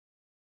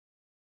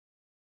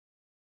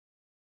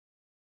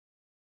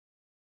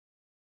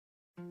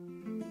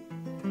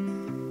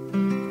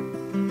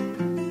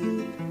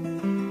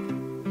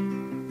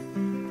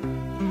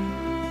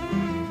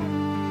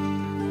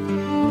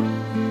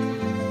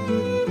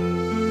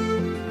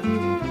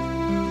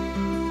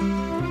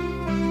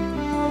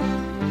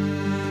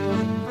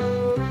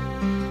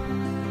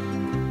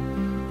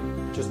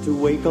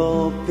wake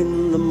up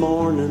in the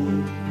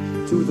morning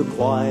to the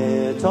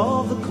quiet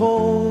of the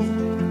cove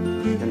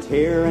and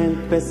hear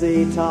Aunt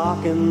Bessie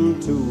talking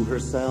to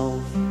herself,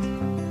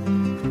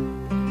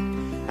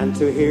 and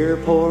to hear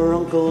poor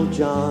Uncle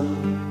John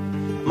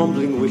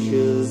mumbling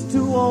wishes to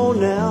old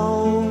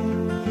Nell.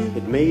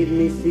 It made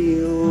me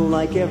feel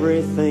like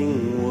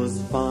everything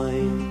was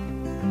fine.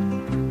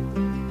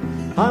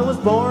 I was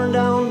born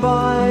down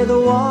by the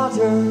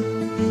water,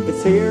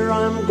 it's here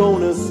I'm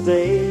gonna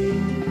stay.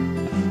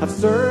 I've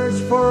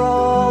searched for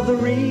all the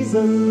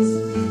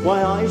reasons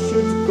why I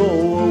should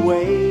go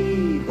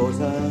away, but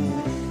I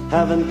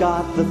haven't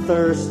got the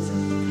thirst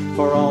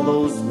for all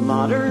those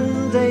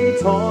modern day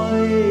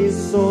toys,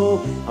 so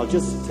I'll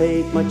just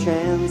take my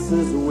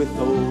chances with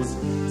those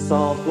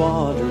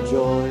saltwater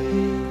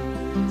joys.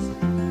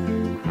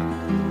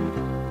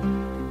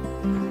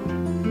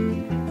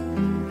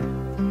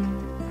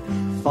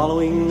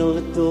 Following a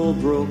little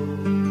brook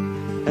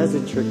as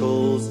it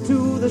trickles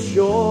to the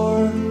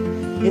shore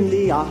in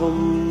the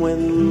autumn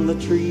when the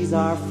trees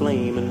are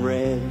flaming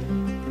red,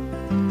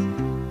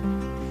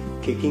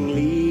 kicking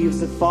leaves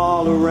that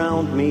fall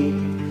around me,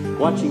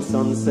 watching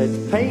sunset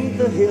paint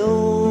the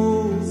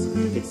hills.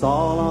 It's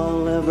all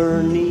I'll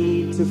ever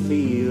need to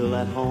feel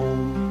at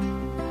home.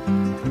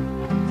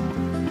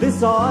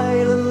 This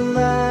island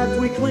that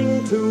we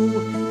cling to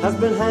has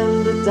been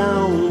handed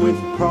down with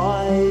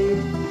pride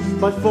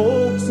by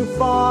folks who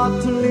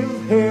fought to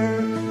live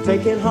here,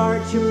 taking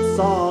hardships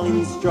all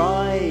in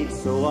stride.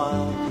 So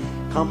I'll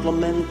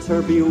compliment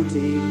her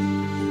beauty,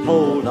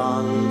 hold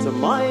on to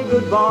my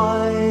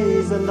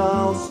goodbyes, and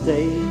I'll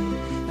stay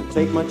and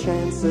take my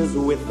chances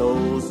with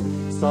those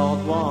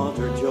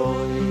saltwater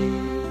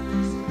joys.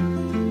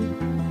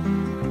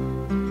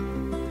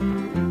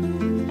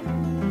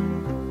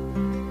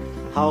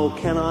 How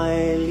can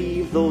I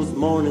leave those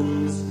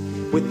mornings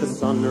with the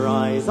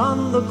sunrise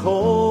on the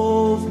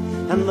cove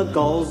and the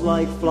gulls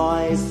like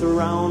flies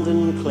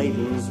surrounding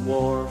Clayton's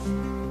Wharf?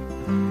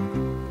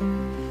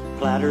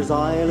 Platter's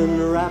Island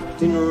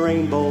wrapped in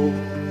rainbow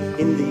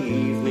in the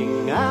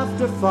evening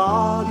after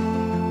fog.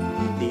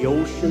 The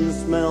ocean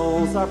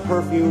smells are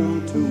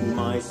perfume to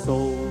my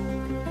soul.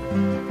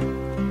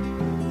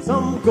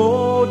 Some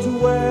go to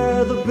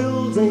where the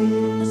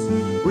buildings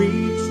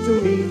reach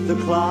to meet the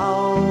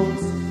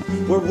clouds,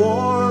 where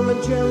warm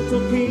and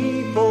gentle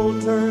people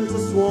turn to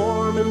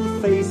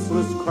swarming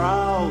faceless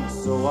crowds.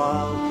 So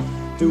I'll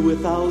do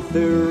without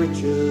their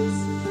riches,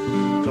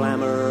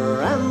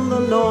 glamour and the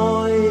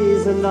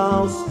noise, and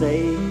I'll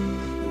stay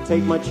and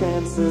take my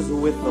chances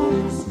with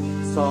those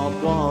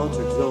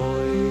saltwater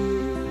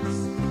joys.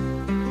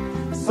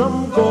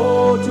 Some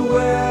go to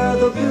where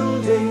the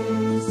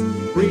buildings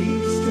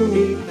reach to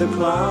meet the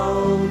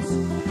clouds,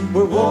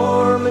 where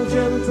warm and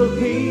gentle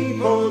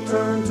people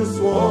turn to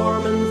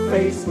swarming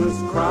faceless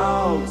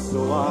crowds.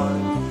 So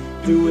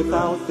I'll do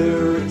without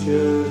their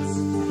riches,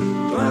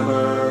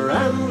 glamour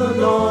and the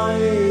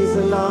noise,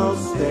 and I'll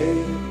stay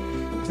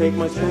and take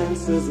my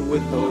chances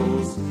with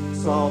those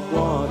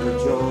saltwater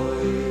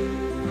joys.